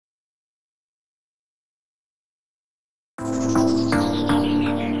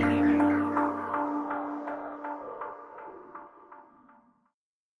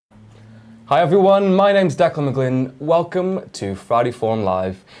Hi everyone, my name's Declan McGlynn. Welcome to Friday Forum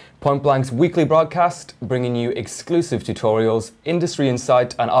Live, Point Blank's weekly broadcast, bringing you exclusive tutorials, industry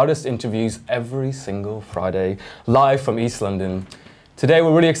insight and artist interviews every single Friday, live from East London. Today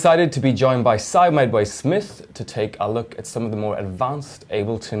we're really excited to be joined by Medway-Smith to take a look at some of the more advanced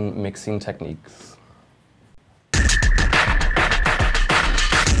Ableton mixing techniques.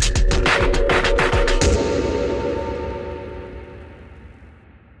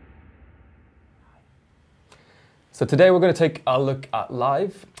 So today we're going to take a look at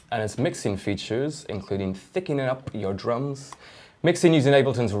Live and its mixing features, including thickening up your drums, mixing using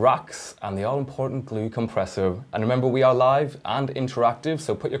Ableton's racks, and the all-important glue compressor. And remember, we are live and interactive,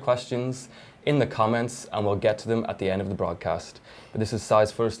 so put your questions in the comments and we'll get to them at the end of the broadcast. But this is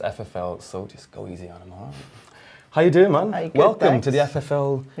Si's first FFL, so just go easy on them, all right? How you doing, man? Hey, good, welcome thanks. to the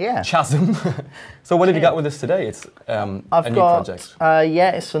FFL Chasm. So what have you got with us today? It's a new project.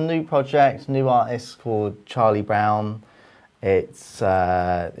 Yeah, it's a new project, new artist called Charlie Brown. It's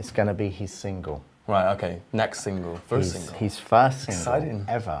going to be his single. Right, okay. Next single, first single. His first single Exciting.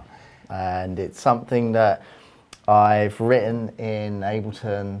 ever. And it's something that I've written in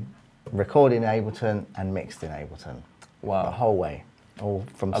Ableton, recorded in Ableton and mixed in Ableton. Wow. The whole way. All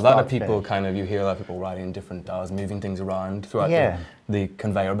from a start lot of to people finish. you hear a lot of people writing in different DAWs, moving things around throughout the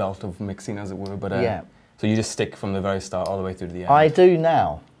conveyor belt of mixing, as it were. But so you just stick from the very start all the way through to the end. I do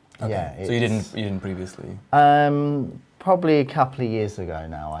now. Okay. Yeah. So you didn't previously. Probably a couple of years ago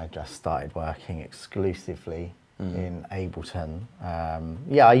now. I just started working exclusively in Ableton.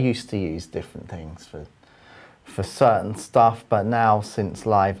 Yeah, I used to use different things for certain stuff, but now since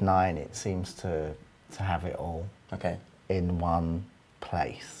Live 9, it seems to have it all. Okay. In one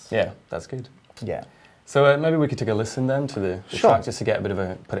place. Yeah, that's good. Yeah. So maybe we could take a listen then to the track, just to get a bit of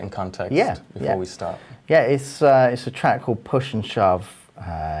put it in context before we start. Yeah, it's a track called Push and Shove.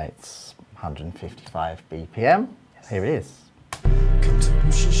 It's 155 BPM. Yes. Here it is. Come to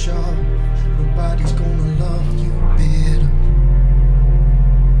push and shove, nobody's gonna love you better.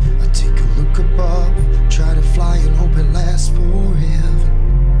 I take a look above, try to fly and hope it lasts forever.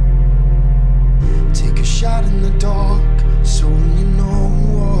 Take a shot in the dark, so you know.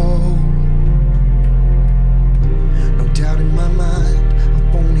 No doubt in my mind,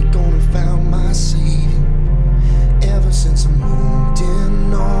 I've only gone and found my savior. Ever since I moved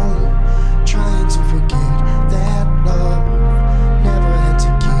in on, trying to forget that love. Never had to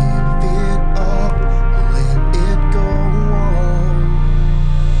give it up or let it go.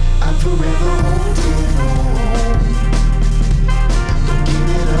 I'm forever holding on. Don't give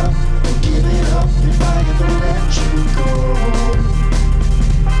it up. Give it up if I ever let you go.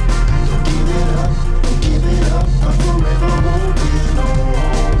 Don't give it up, don't give it up, I'm forever holding on.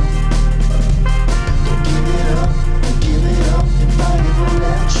 Don't give it up, don't give it up if I ever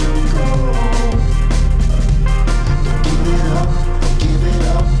let you go. Don't give it up, don't give it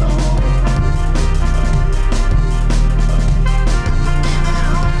up, no.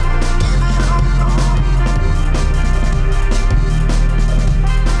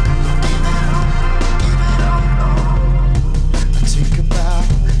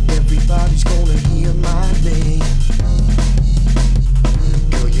 Everybody's gonna hear my name.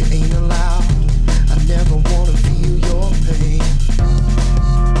 Girl, you ain't allowed. I never wanna feel your pain.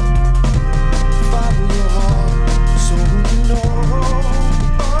 Follow your heart, so you know.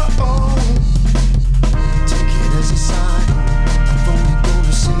 Take it as a sign. I'm only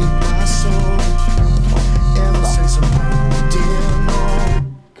gonna save my soul. Ever since I'm holding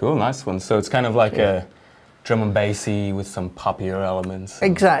on. Cool, nice one. So it's kind of like a drum and bassy with some poppier elements.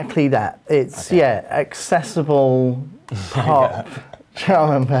 Exactly that. It's accessible pop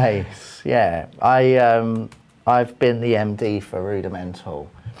drum and bass. Yeah, I've been the MD for Rudimental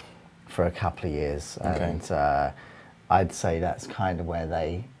for a couple of years, and I'd say that's kind of where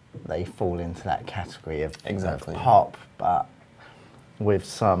they fall into that category of pop, but with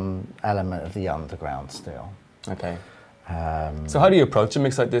some element of the underground still. Okay. So how do you approach a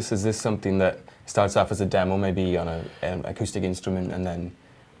mix like this? Is this something that starts off as a demo, maybe on an acoustic instrument, and then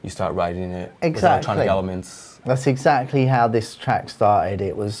you start writing it with electronic elements? That's exactly how this track started.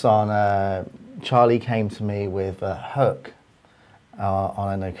 It was on Charlie came to me with a hook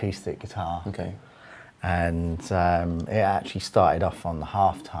on an acoustic guitar. Okay. And it actually started off on the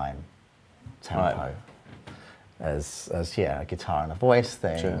halftime tempo as a guitar and a voice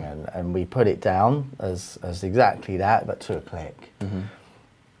thing, and we put it down as exactly that, but to a click.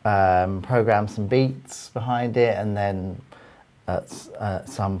 Programmed some beats behind it, and then at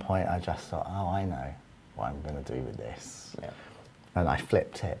some point I just thought, oh, I know what I'm going to do with this. Yeah. And I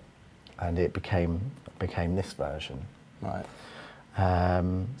flipped it, and it became this version. Right.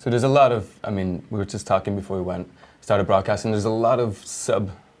 So there's a lot of, I mean, we were just talking before we started broadcasting, there's a lot of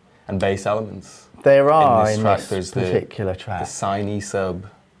sub and bass elements. There are in in track. this There's particular the track. Siny sub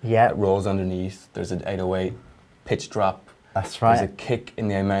Yeah, that rolls underneath. There's an 808 pitch drop. that's right. There's a kick in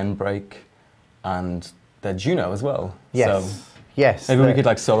the amen break, and the Juno as well. Yes, So yes. maybe we could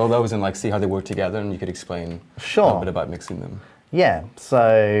like solo those and like see how they work together, and you could explain a Sure. little bit about mixing them. Yeah,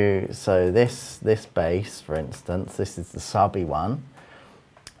 so this bass, for instance, this is the subby one.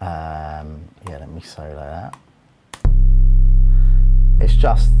 Yeah, let me solo that. It's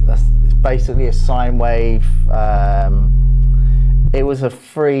it's basically a sine wave. It was a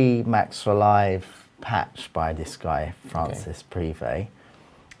free Max for Live patch by this guy, Francis Privé.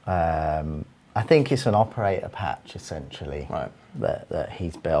 I think it's an operator patch essentially, Right. that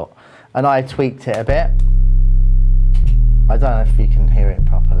he's built, and I tweaked it a bit. I don't know if you can hear it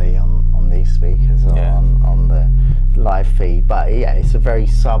properly on these speakers or on the live feed, but yeah, it's a very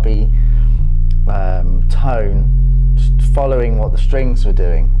subby tone, just following what the strings were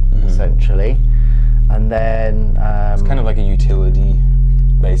doing, essentially. And then It's kind of like a utility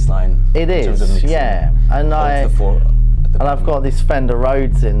bass line. it in terms of is, mixing. yeah. And I've got this Fender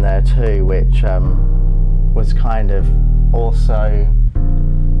Rhodes in there too, which was kind of also,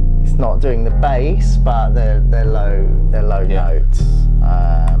 it's not doing the bass, but they're low notes.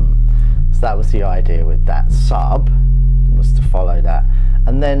 So that was the idea with that sub, was to follow that.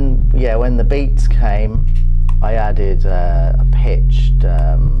 And then yeah, when the beats came, I added a pitched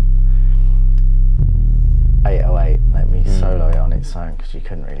 808. Let me solo it on its own because you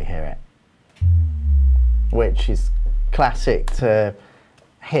couldn't really hear it. Which is classic to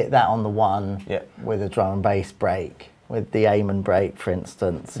hit that on the one with a drum and bass break. With the Amen break, for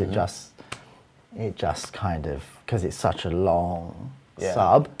instance, it just kind of, because it's such a long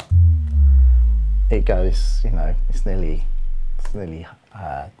sub, it goes, you know, it's nearly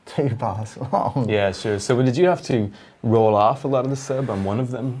 2 bars long. Yeah, sure. So did you have to roll off a lot of the sub on one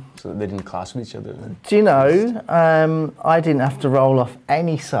of them so that they didn't clash with each other? Do you know, I didn't have to roll off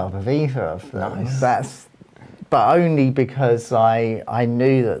any sub of either of them. Nice. But only because I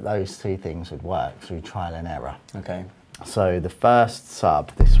knew that those two things would work through trial and error. Okay. So the first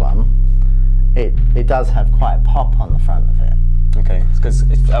sub, this one, it does have quite a pop on the front of it. Okay, because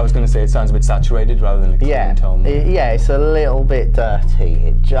I was going to say it sounds a bit saturated rather than a clean tone. Yeah, it's a little bit dirty.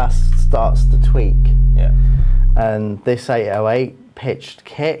 It just starts to tweak. Yeah. And this 808 pitched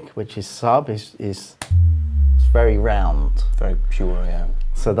kick, which is sub, is it's very round. Very pure, yeah.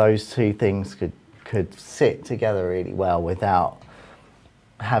 So those two things could sit together really well without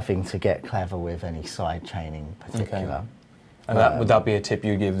having to get clever with any side chaining in particular. Okay. And would that be a tip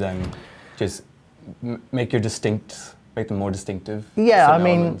you give then? Just make them more distinctive? Yeah, I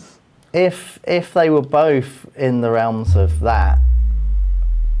mean, elements? if they were both in the realms of that,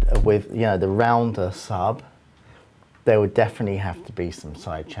 with, you know, the rounder sub, there would definitely have to be some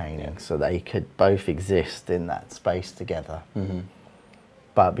side chaining so they could both exist in that space together.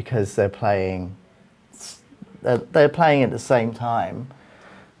 But because they're playing at the same time,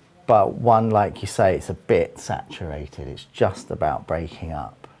 but one, like you say, it's a bit saturated. It's just about breaking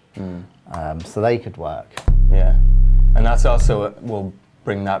up. So they could work. Yeah, and that's also will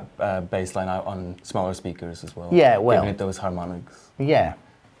bring that bass line out on smaller speakers as well. Yeah, it will. Giving it those harmonics. Yeah,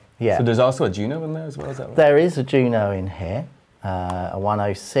 yeah. So there's also a Juno in there as well, is that right? There is a Juno in here, a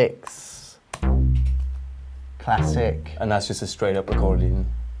 106 classic. And that's just a straight up recording.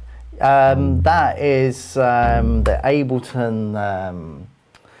 That is the Ableton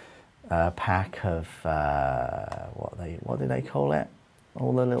pack of what did they call it?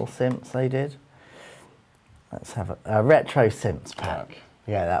 All the little synths they did. Let's have a retro synths pack.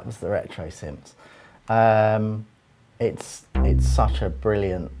 Yeah, that was the retro synths. It's such a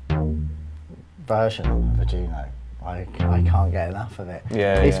brilliant version of a Juno. I can't get enough of it.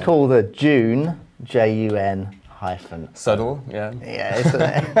 Yeah, it's called a June, Jun hyphen. Subtle, yeah. Yeah, isn't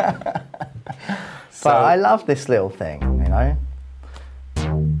it? But I love this little thing, you know.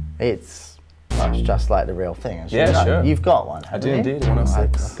 It's just like the real thing. As you know. Sure. You've got one. I do indeed,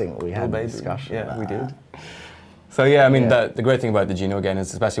 106. I think we had a discussion about we did. that. So yeah, I mean, the great thing about the Juno again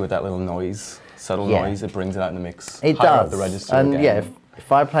is, especially with that little noise, subtle noise, it brings it out in the mix. It higher does. Up the register And again. yeah,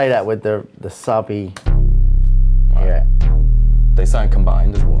 if I play that with the subby, hear it. They sound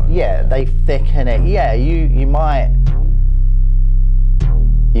combined as one. Yeah, they thicken it. Yeah, you might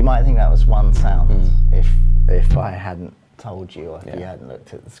think that was one sound if I hadn't told you or if you hadn't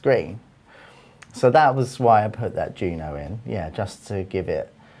looked at the screen. So that was why I put that Juno in. Yeah, just to give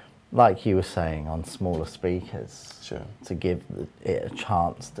it, like you were saying, on smaller speakers. Sure. To give it a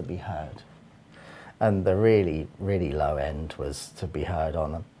chance to be heard. And the really, really low end was to be heard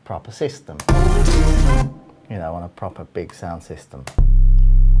on a proper system, you know, on a proper big sound system,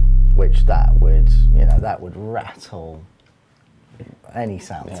 which that would rattle any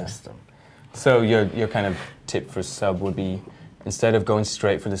sound system. So your kind of tip for sub would be, instead of going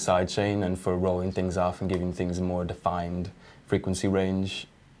straight for the sidechain and for rolling things off and giving things a more defined frequency range,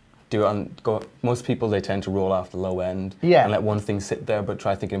 most people, they tend to roll off the low end and let one thing sit there, but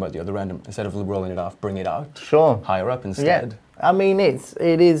try thinking about the other end. Instead of rolling it off, bring it out higher up instead. Yeah. I mean, it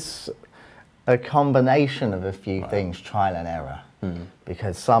is a combination of a few things, trial and error.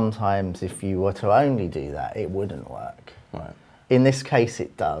 Because sometimes if you were to only do that, it wouldn't work. Right. In this case,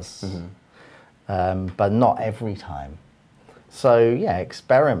 it does, but not every time. So yeah,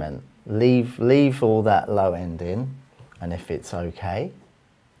 experiment. Leave all that low end in, and if it's okay,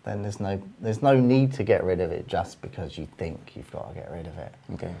 then there's no need to get rid of it just because you think you've got to get rid of it.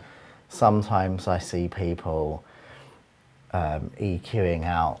 Okay. Sometimes I see people EQing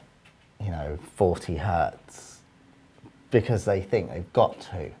out, 40 hertz because they think they've got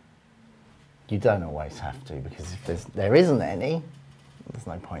to. You don't always have to, because if there isn't any, there's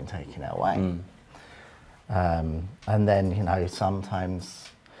no point in taking it away. And then,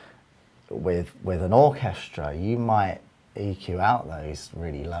 sometimes with an orchestra, you might EQ out those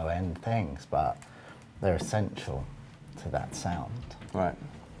really low end things, but they're essential to that sound. Right.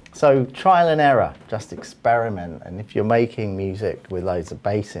 So trial and error, just experiment, and if you're making music with loads of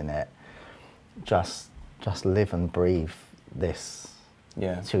bass in it, just live and breathe this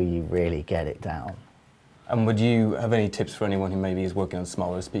till you really get it down. And would you have any tips for anyone who maybe is working on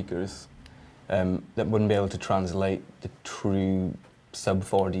smaller speakers that wouldn't be able to translate the true sub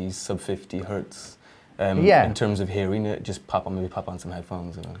 40s, sub 50 hertz in terms of hearing it? Just maybe pop on some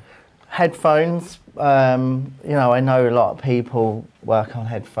headphones. Headphones, I know a lot of people work on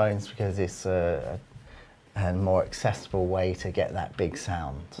headphones because it's a more accessible way to get that big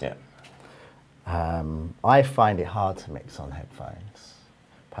sound. Yeah. I find it hard to mix on headphones,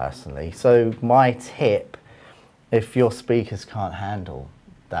 personally. So my tip, if your speakers can't handle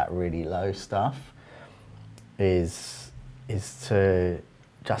that really low stuff, is to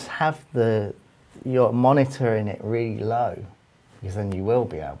just have your monitoring it really low, because then you will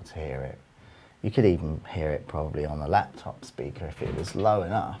be able to hear it. You could even hear it probably on a laptop speaker if it was low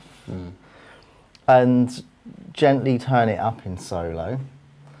enough. And gently turn it up in solo.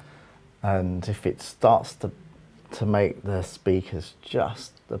 And if it starts to make the speakers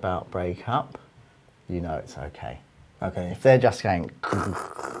just about break up, it's okay. Okay. If they're just going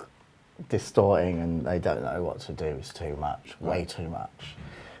distorting and they don't know what to do, it's too much, way too much.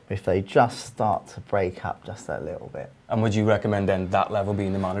 If they just start to break up just a little bit. And would you recommend then that level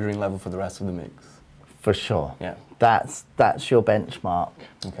being the monitoring level for the rest of the mix? For sure. Yeah. That's your benchmark.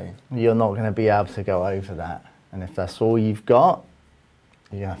 Okay. You're not going to be able to go over that. And if that's all you've got,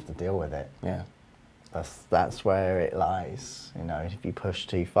 you have to deal with it. Yeah. That's where it lies. If you push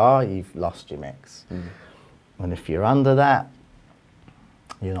too far, you've lost your mix. And if you're under that,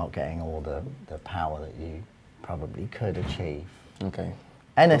 you're not getting all the power that you probably could achieve. Okay.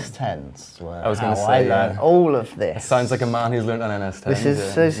 NS10s were I learned all of this. It sounds like a man who's learned on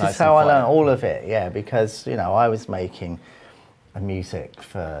NS10s. This is how I learned all of it, because I was making music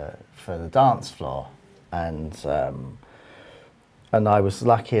for the dance floor, and I was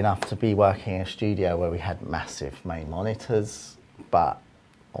lucky enough to be working in a studio where we had massive main monitors, but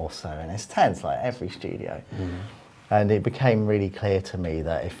also NS10s, like every studio. And it became really clear to me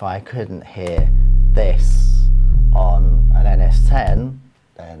that if I couldn't hear this on an NS10,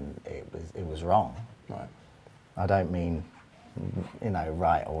 then it was wrong. Right. I don't mean,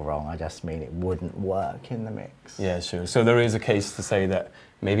 right or wrong. I just mean it wouldn't work in the mix. Yeah, sure. So there is a case to say that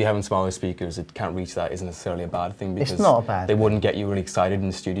maybe having smaller speakers that can't reach that isn't necessarily a bad thing, because it's not a bad they thing. Wouldn't get you really excited in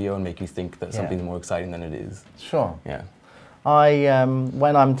the studio and make you think that something's more exciting than it is. Sure. Yeah.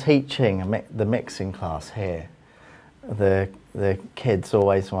 When I'm teaching the mixing class here, the kids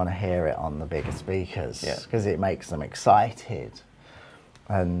always want to hear it on the bigger speakers because it makes them excited.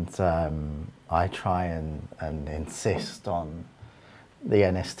 And I try and insist on the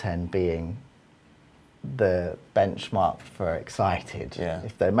NS10 being the benchmark for excited. Yeah.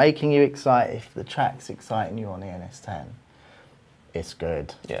 If they're making you excited, if the track's exciting you on the NS10, it's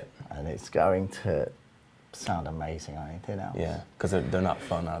good. Yeah. And it's going to sound amazing on anything else. Yeah, because they're not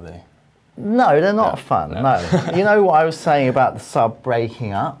fun, are they? No, they're not fun, no. You know what I was saying about the sub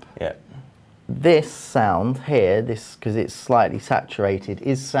breaking up? Yeah. This sound here, because it's slightly saturated,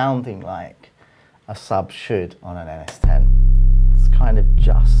 is sounding like a sub should on an NS10. It's kind of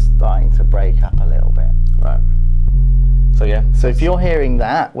just starting to break up a little bit. Right. So yeah. So if you're hearing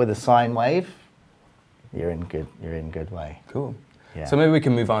that with a sine wave, you're in good way. Cool. Yeah. So maybe we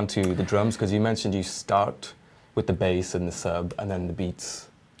can move on to the drums, because you mentioned you start with the bass and the sub and then the beats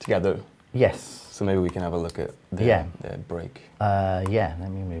together. Yes. So maybe we can have a look at the break. Yeah, let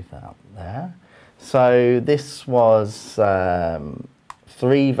me move that up there. So this was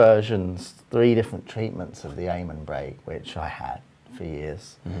 3 versions, 3 different treatments of the Amen break, which I had for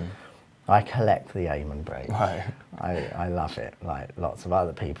years. I collect the Amen break. Right. I love it, like lots of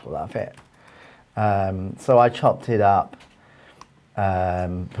other people love it. So I chopped it up,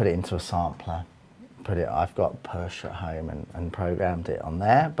 put it into a sampler, I've got Push at home and programmed it on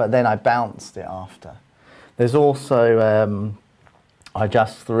there, but then I bounced it after. There's also, I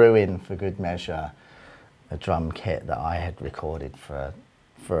just threw in for good measure a drum kit that I had recorded for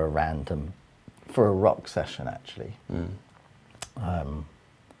a rock session actually.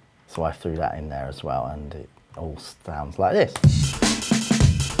 So I threw that in there as well, and it all sounds like this.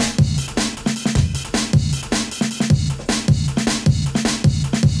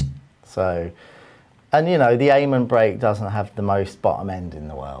 So, and you know, the Amen break doesn't have the most bottom end in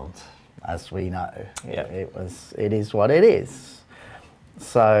the world, as we know. Yeah. It is what it is.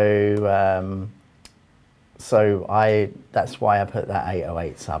 So, that's why I put that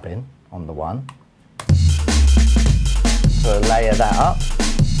 808 sub in on the one. So layer that up.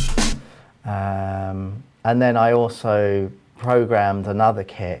 And then I also programmed another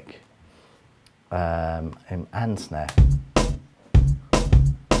kick and snare,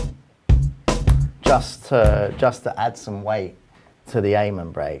 just to add some weight to the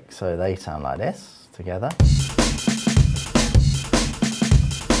Amen break, so they sound like this together.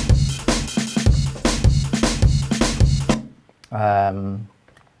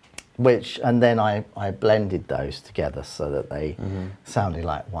 And then I blended those together so that they sounded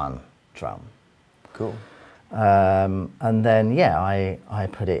like one drum. Cool. And then yeah, I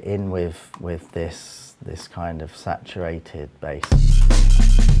put it in with this kind of saturated bass.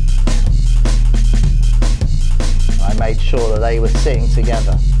 I made sure that they were sitting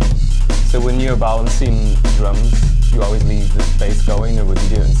together. So when you're balancing drums, you always leave the bass going, or would you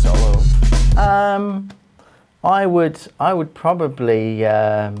do it in solo? I would probably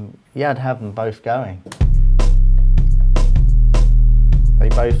I'd have them both going. They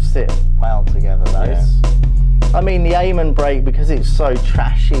both sit well together, those. Yeah. I mean, the Amen break, because it's so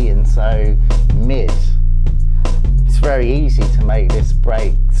trashy and so mid, it's very easy to make this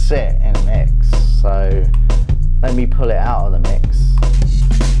break sit in a mix. So let me pull it out of the mix.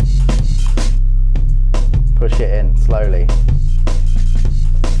 Push it in slowly.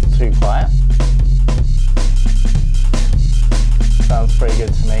 Too quiet. Sounds pretty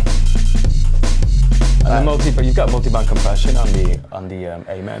good to me. And you've got multi-band compression on the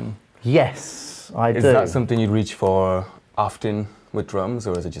Amen. Yes, I do. Is that something you'd reach for often with drums,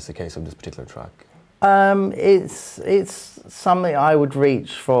 or is it just a case of this particular track? It's something I would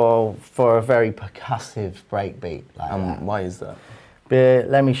reach for a very percussive breakbeat like that. Why is that? But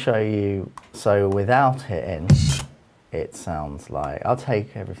let me show you. So without it in, it sounds like, I'll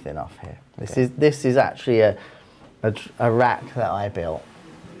take everything off here. Okay. This is actually a rack that I built,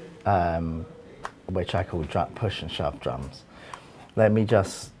 which I call push and shove drums. Let me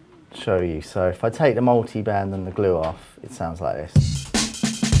just show you. So if I take the multi-band and the glue off, it sounds like this.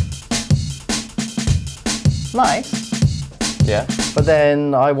 Nice. Yeah. But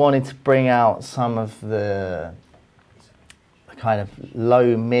then I wanted to bring out some of the kind of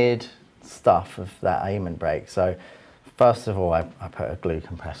low mid stuff of that Amen break. So first of all, I put a glue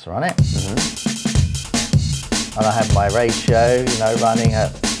compressor on it. And I have my ratio, you know, running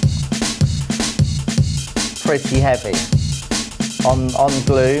at pretty heavy. On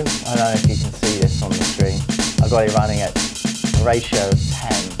glue, I don't know if you can see this on the screen, I've got it running at a ratio of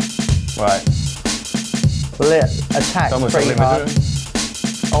 10. Right. Well, it attacks pretty hard.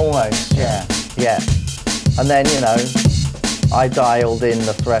 Almost, yeah. And then, you know, I dialed in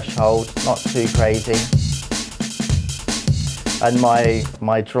the threshold, not too crazy. And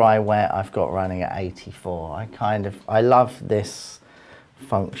my dry wet I've got running at 84. I love this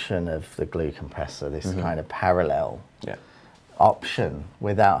function of the glue compressor, this kind of parallel option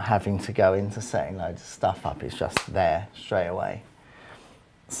without having to go into setting loads of stuff up. It's just there straight away.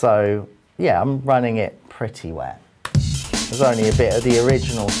 So yeah, I'm running it pretty wet. There's only a bit of the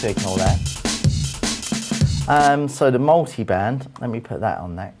original signal there. So the multi-band, let me put that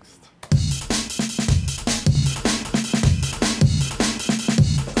on next.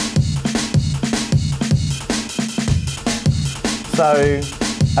 So,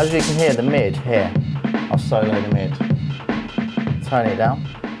 as you can hear, the mid here, I'll solo the mid. Turn it down.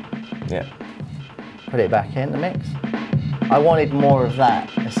 Yeah. Put it back in the mix. I wanted more of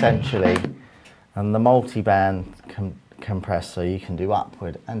that, essentially. And the multi-band compressor, you can do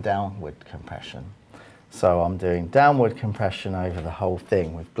upward and downward compression. So I'm doing downward compression over the whole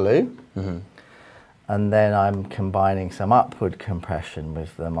thing with glue. And then I'm combining some upward compression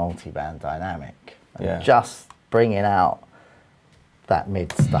with the multi-band dynamic. And just bringing out that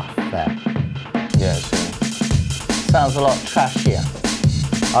mid stuff there. Yeah, sure. Sounds a lot trashier.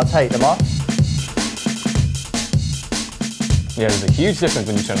 I'll take them off. Yeah, there's a huge difference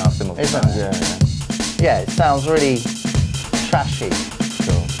when you turn off the multi-band. Isn't it? Yeah. Yeah, it sounds really trashy.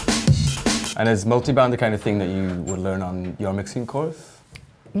 Cool. And is multi-band the kind of thing that you would learn on your mixing course?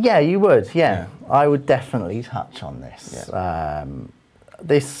 Yeah, you would, yeah. I would definitely touch on this. Yeah.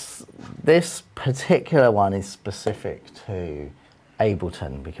 This particular one is specific to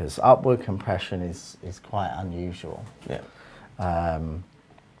Ableton because upward compression is quite unusual. Yeah.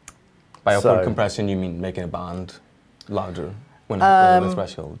 By upward So- compression, you mean making a band louder when below the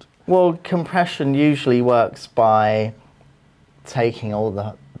threshold? Well, compression usually works by taking all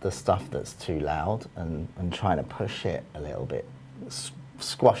the stuff that's too loud and trying to push it a little bit,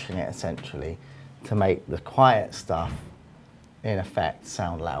 squashing it essentially to make the quiet stuff, in effect,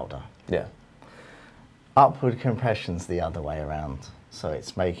 sound louder. Yeah. Upward compression's the other way around. So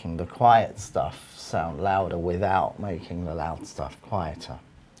it's making the quiet stuff sound louder without making the loud stuff quieter.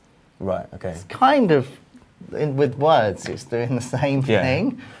 Right, okay. It's kind of, with words, it's doing the same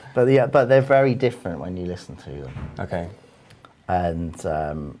thing, but they're very different when you listen to them. Okay. And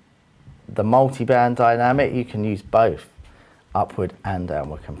the multi-band dynamic, you can use both upward and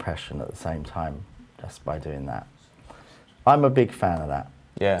downward compression at the same time, just by doing that. I'm a big fan of that.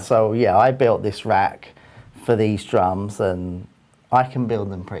 Yeah. So yeah, I built this rack for these drums, and I can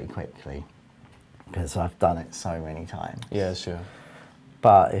build them pretty quickly because I've done it so many times. Yeah, sure.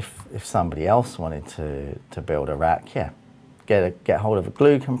 But if somebody else wanted to build a rack, yeah, get hold of a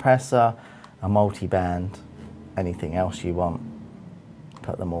glue compressor, a multi-band, anything else you want,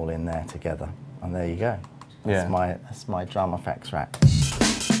 put them all in there together, and there you go. That's my drum effects rack.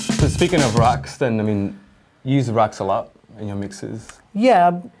 So speaking of racks, then, I mean, you use the racks a lot in your mixes?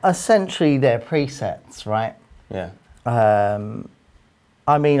 Yeah, essentially they're presets, right? Yeah.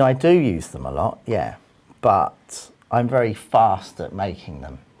 I mean, I do use them a lot, yeah, but I'm very fast at making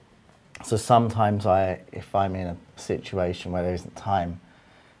them. So sometimes if I'm in a situation where there isn't time,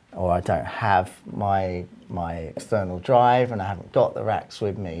 or I don't have my external drive and I haven't got the racks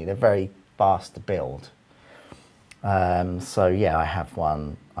with me, they're very fast to build. So yeah, I have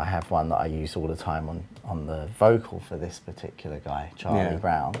one that I use all the time on the vocal for this particular guy, Charlie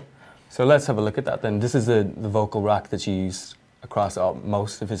Brown. So let's have a look at that then. This is the vocal rack that you use across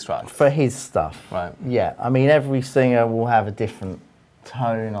most of his tracks. For his stuff. Right. Yeah, I mean, every singer will have a different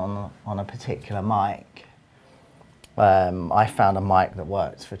tone on a particular mic. I found a mic that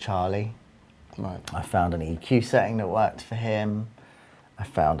worked for Charlie. Right. I found an EQ setting that worked for him. I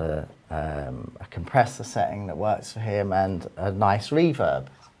found a compressor setting that works for him and a nice reverb.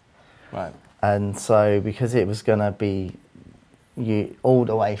 Right. And so because it was going to be all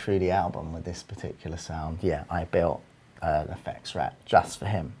the way through the album with this particular sound, yeah, I built an effects rack just for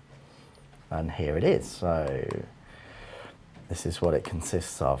him. And here it is. So this is what it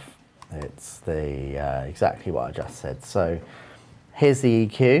consists of. It's the exactly what I just said. So here's the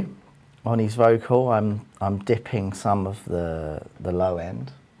EQ on his vocal. I'm dipping some of the low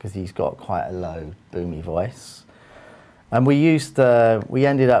end because he's got quite a low boomy voice. And we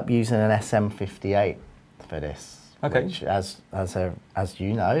ended up using an SM58 for this. Okay. Which, as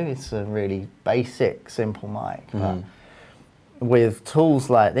you know, it's a really basic, simple mic. But with tools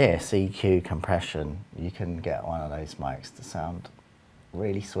like this, EQ, compression, you can get one of those mics to sound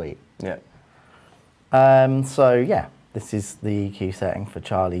really sweet. Yeah. So yeah, this is the EQ setting for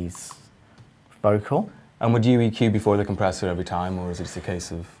Charlie's vocal. And would you EQ before the compressor every time, or is it just a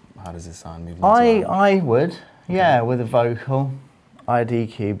case of how does it sound moving around? I would, yeah, with a vocal, I'd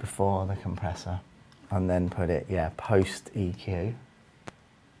EQ before the compressor, and then put it, post EQ.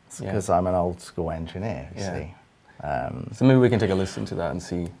 Because I'm an old school engineer, you see. So maybe we can take a listen to that and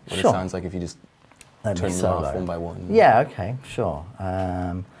see what it sounds like if you just turn them off one by one. Yeah, okay, sure.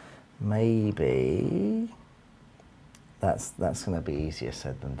 Maybe that's going to be easier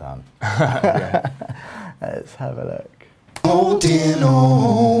said than done. Let's have a look. Holding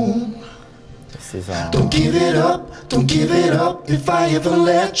on. This is on. Don't give it up, don't give it up if I ever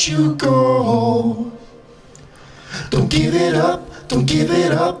let you go. Don't give it up, don't give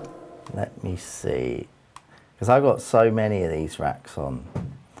it up. Let me see. Because I've got so many of these racks on.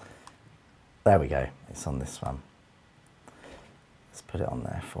 There we go, it's on this one. Let's put it on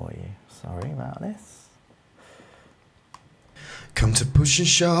there for you. Sorry about this. Come to push and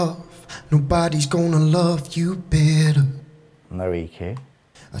shove, nobody's gonna love you better. No EQ.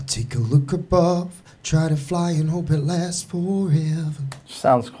 I take a look above, try to fly and hope it lasts forever.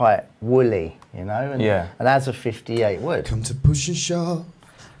 Sounds quite woolly, you know, and, Yeah. and as a 58 would. Come to push and shove,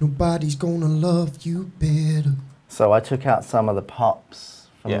 nobody's gonna love you better. So I took out some of the pops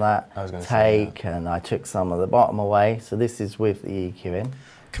from Yeah, that I was gonna say, take, and I took some of the bottom away. So this is with the EQ in.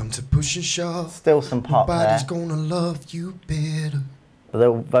 Come to push and shove, Still some pop nobody's there, gonna love you better. but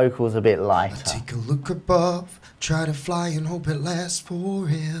the vocal's a bit I lighter. take a look above, try to fly and hope it lasts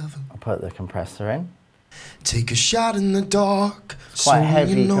forever. I'll put the compressor in. Take a shot in the dark, Quite so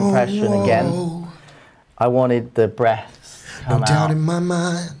heavy you know. compression again. I wanted the breaths to No come doubt out. in my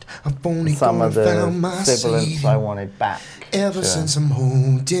mind, I've only Some gonna of the found my sibilants I saving. wanted back. Ever Sure. since I'm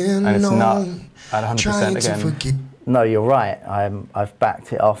holding And it's not on, at 100% trying to again. forget. No, you're right. I've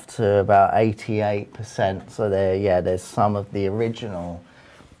backed it off to about 88%. So there's some of the original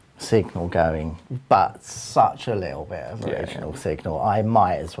signal going, but such a little bit of Yeah, original signal. I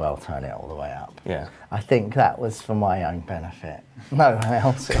might as well turn it all the way up. Yeah. I think that was for my own benefit. No one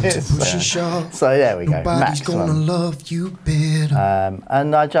else Come to is. push and shove, So there we go, nobody's gonna maximum. love you better.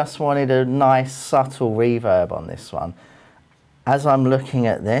 And I just wanted a nice subtle reverb on this one. As I'm looking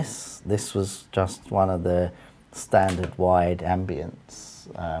at this was just one of the standard wide ambience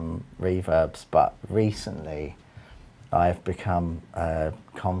reverbs, but recently I've become a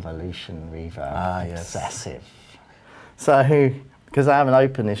convolution reverb yes. obsessive. So, because I haven't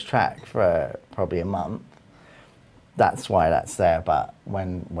opened this track for probably a month, that's why that's there. But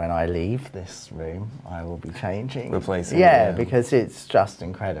when I leave this room, I will be changing. Replacing, Yeah, yeah. because it's just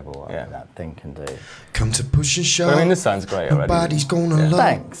incredible what Yeah. that thing can do. Come to push and shove, But I mean, this sounds great already. nobody's gonna Yeah. love.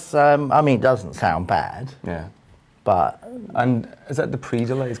 Thanks. I mean, it doesn't sound bad, Yeah. but And is that the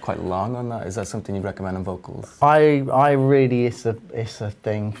pre-delay is quite long on that? Is that something you recommend on vocals? I really, it's a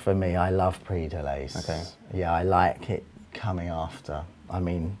thing for me. I love pre-delays. Okay. Yeah, I like it coming after. I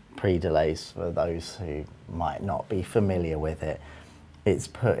mean, pre-delays, for those who might not be familiar with it, it's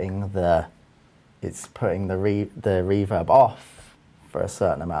putting the reverb off for a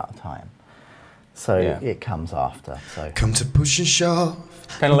certain amount of time. So Yeah. it comes after. So Come to push and shove,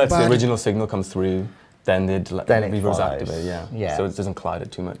 Kind of lets the nobody- original signal come through, then the Then it reverb's follows. activate, yeah. Yeah. So it doesn't cloud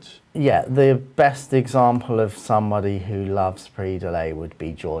it too much. yeah, the best example of somebody who loves pre-delay would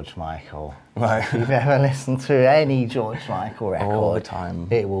be George Michael. Right. If you've ever listened to any George Michael record, All the time.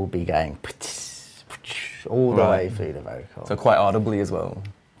 it will be going all the Right. way through the vocal. So quite audibly as well.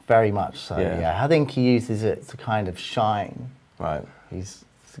 Very much so, Yeah. yeah. I think he uses it to kind of shine. Right. He's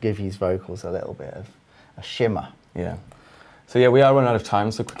to give his vocals a little bit of a shimmer. Yeah. So yeah, we are running out of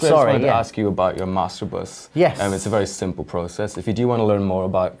time. So quickly, I just Sorry, wanted yeah. to ask you about your master bus. Yes. It's a very simple process. If you do want to learn more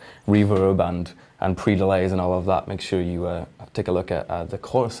about reverb and pre-delays and all of that, make sure you take a look at the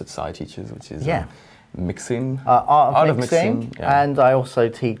course that Sai teaches, which is Yeah. mixing, Art of mixing, yeah. and I also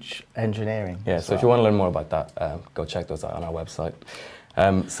teach engineering. Yeah, as so if well. you want to learn more about that, go check those out on our website.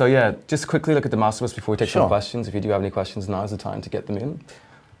 So yeah, just quickly look at the master bus before we take Sure. some questions. If you do have any questions, now is the time to get them in.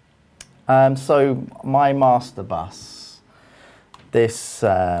 So my master bus, this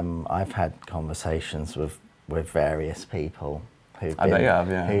I've had conversations with various people who've I bet you have,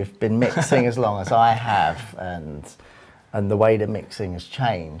 yeah. who've been mixing as long as I have, and the way the mixing has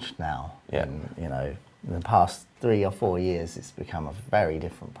changed now. Yeah. And, you know, in the past 3 or 4 years, it's become a very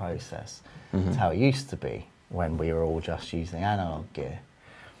different process. Mm-hmm. It's how it used to be when we were all just using analog gear.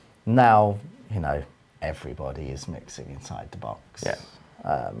 Now, you know, everybody is mixing inside the box. Yeah.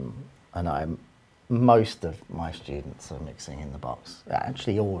 And most of my students are mixing in the box.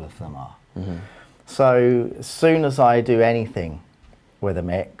 Actually, all of them are. Mm-hmm. So as soon as I do anything with a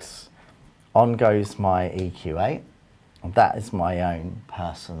mix, on goes my EQ8. That is my own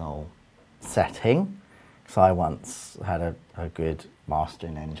personal setting. So I once had a good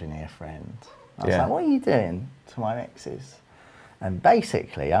mastering engineer friend. I was Yeah. like, what are you doing to my mixes? And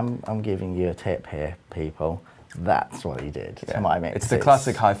basically, I'm giving you a tip here, people. That's what he did Yeah. to my mixes. It's the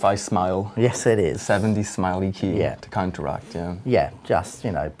classic hi-fi smile, Yes, it is. 70s smile EQ Yeah. to counteract, yeah. Yeah, just,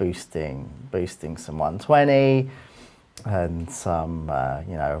 you know, boosting some 120 and some,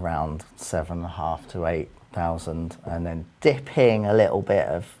 you know, around 7,500 to 8,000, and then dipping a little bit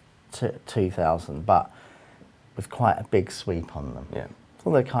of 2,000, but with quite a big sweep on them. Yeah.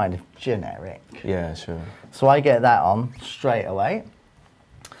 So they're kind of generic. Yeah, sure. So I get that on straight away,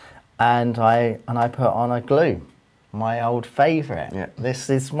 and I put on a glue, my old favourite. Yeah. This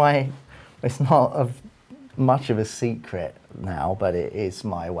is it's not much of a secret now, but it is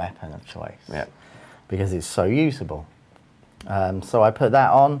my weapon of choice. Yeah. Because it's so usable. So I put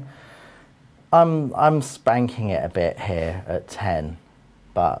that on, I'm spanking it a bit here at 10,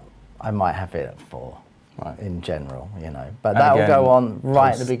 but I might have it at 4 in general, you know. But that will go on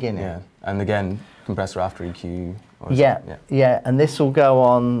right at the beginning. Yeah, and again, compressor after EQ. Yeah, and this will go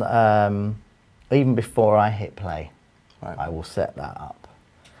on even before I hit play. Right. I will set that up,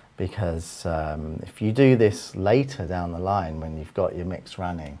 because if you do this later down the line when you've got your mix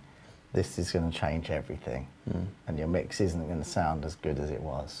running, this is going to change everything, and your mix isn't going to sound as good as it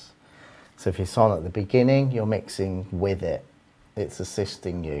was. So if it's on at the beginning, you're mixing with it, it's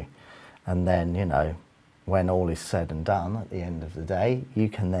assisting you, and then, you know, when all is said and done at the end of the day, you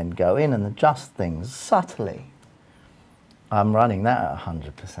can then go in and adjust things subtly. I'm running that at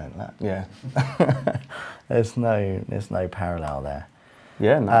 100%. That. Yeah. there's no parallel there.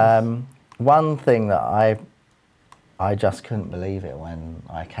 Yeah. Nice. One thing that I just couldn't believe it when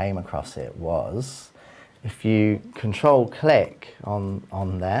I came across it was, if you control click on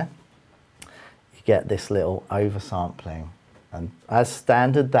there, you get this little oversampling, and as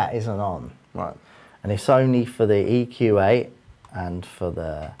standard that isn't on. Right. And it's only for the EQ8 and for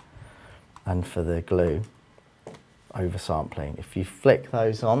the glue oversampling. If you flick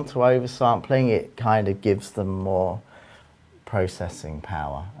those on to oversampling, it kind of gives them more processing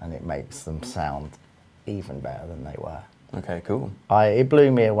power, and it makes them sound even better than they were. Okay, cool. It blew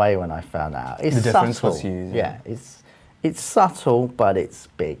me away when I found out. It's the difference subtle. was huge. Yeah, it's subtle, but it's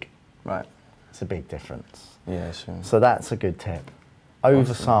big. Right. It's a big difference. Yeah, sure. So that's a good tip.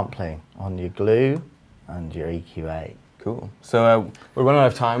 Oversampling on your glue and your EQ8. Cool. So we're running out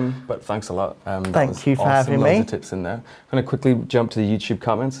of time, but thanks a lot. Thank you for having me. Loads of tips in there. I'm going to quickly jump to the YouTube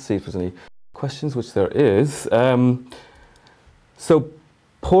comments to see if there's any questions, which there is. So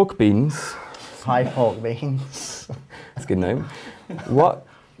pork beans. Hi, pork beans. That's a good name. What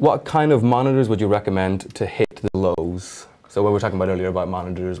kind of monitors would you recommend to hit the lows? So we were talking about earlier about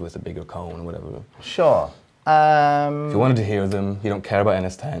monitors with a bigger cone or whatever. Sure. If you wanted to hear them, you don't care about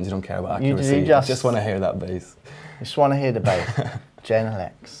NS10s, you don't care about accuracy, you just want to hear that bass. You just want to hear the bass.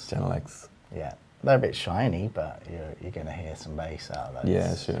 Genelecs. Genelecs. Yeah. They're a bit shiny, but you're going to hear some bass out of those.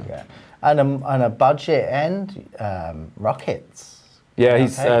 Yeah, sure. Yeah. And a budget end, Rockets. Yeah,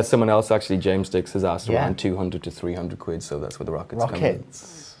 he's someone else actually, James Dix, has asked around 200 to 300 quid, so that's where the Rockets come in.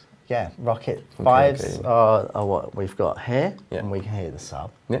 Rockets. Yeah, Rocket 5s are what we've got here, and we can hear the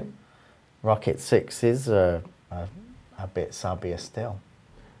sub. Yeah. Rocket 6s are a bit subbier still.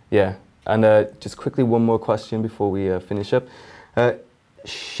 Yeah, and just quickly one more question before we finish up.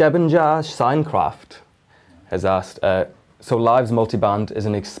 Shebenja Seinkraft has asked, so Live's multiband is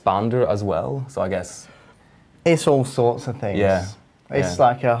an expander as well, so I guess... It's all sorts of things. Yeah. It's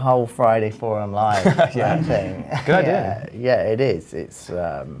like a whole Friday Forum Live thing. Good idea. Yeah, it is.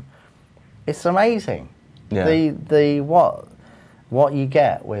 It's amazing. Yeah. What you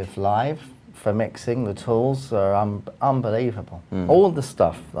get with Live for mixing, the tools are unbelievable. All the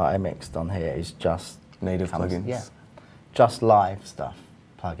stuff that I mixed on here is just native plugins. Yeah, just Live stuff,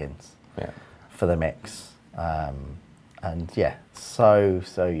 plugins. Yeah. For the mix, and yeah, so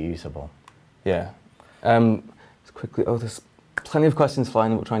usable. Yeah. Just quickly. Oh, there's plenty of questions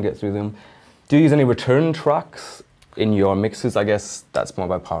flying. We'll try and get through them. Do you use any return tracks in your mixes? I guess that's more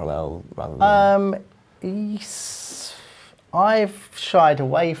by parallel rather than... Yes, I've shied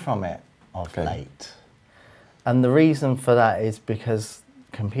away from it of late. And the reason for that is because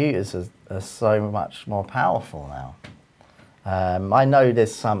computers are so much more powerful now. I know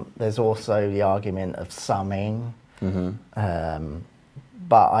there's also the argument of summing,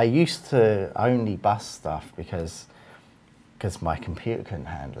 but I used to only bus stuff because my computer couldn't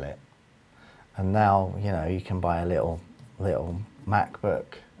handle it. And now, you know, you can buy a little MacBook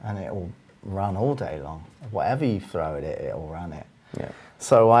and it'll run all day long. Whatever you throw at it, it'll run it. Yeah.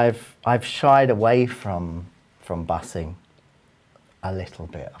 So I've shied away from busing a little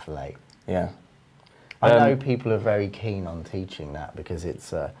bit of late. Yeah. I know people are very keen on teaching that because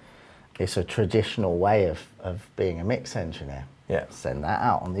it's a traditional way of being a mix engineer. Yeah. Send that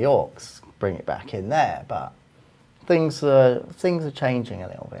out on the aux, bring it back in there, but things are changing a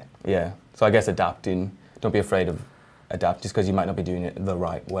little bit. Yeah. So I guess adapting. Don't be afraid of adapt. Just because you might not be doing it the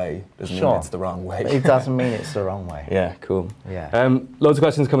right way doesn't mean it's the wrong way. It doesn't mean it's the wrong way. Yeah. Cool. Yeah. Loads of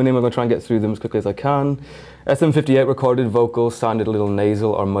questions coming in. We're going to try and get through them as quickly as I can. SM58 recorded vocals sounded a little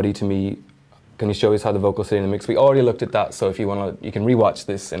nasal or muddy to me. Can you show us how the vocals sit in the mix? We already looked at that, so if you want to, you can rewatch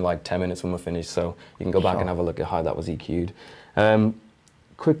this in like 10 minutes when we're finished, so you can go back and have a look at how that was EQ'd.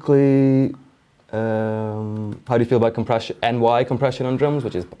 Quickly, how do you feel about compression, NY compression on drums,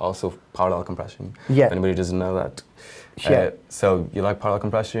 which is also parallel compression? Yeah. If anybody doesn't know that. Yeah. So you like parallel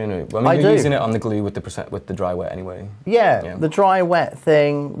compression? Or, well, I you're do. using it on the glue with the dry wet anyway. Yeah, the dry wet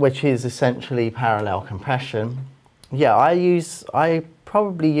thing, which is essentially parallel compression. Yeah, I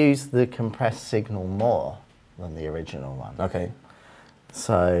probably use the compressed signal more than the original one. Okay.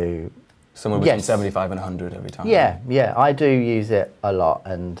 So somewhere between 75 and 100 every time. Yeah, yeah, I do use it a lot,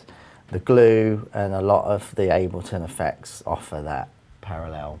 and the glue and a lot of the Ableton effects offer that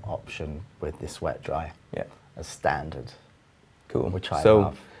parallel option with this wet dry. Yeah. As standard. Cool. Which I so,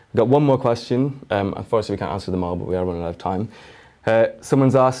 love. We've got one more question. Unfortunately, we can't answer them all, but we are running out of time.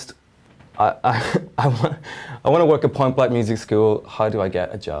 Someone's asked, I want to work at Point Blank Music School. How do I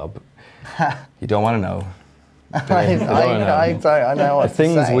get a job? You don't want to know. I know what the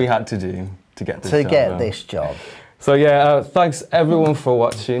things say. we had to do to get this to job. get this job. So yeah, thanks everyone for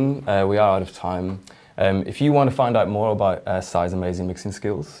watching. We are out of time. If you want to find out more about Sai's amazing mixing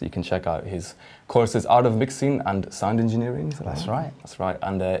skills, you can check out his courses, Art of Mixing and Sound Engineering. That's right. That's right.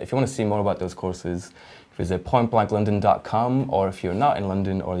 And if you want to see more about those courses, visit pointblanklondon.com, or if you're not in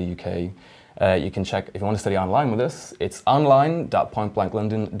London or the UK, you can check, if you want to study online with us, it's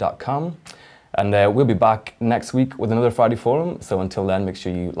online.pointblanklondon.com. And we'll be back next week with another Friday Forum. So until then, make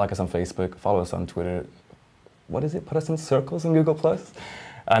sure you like us on Facebook, follow us on Twitter. What is it? Put us in circles on Google+.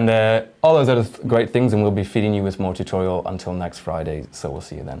 And all those other great things, and we'll be feeding you with more tutorial until next Friday. So we'll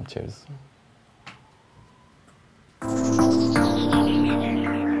see you then. Cheers.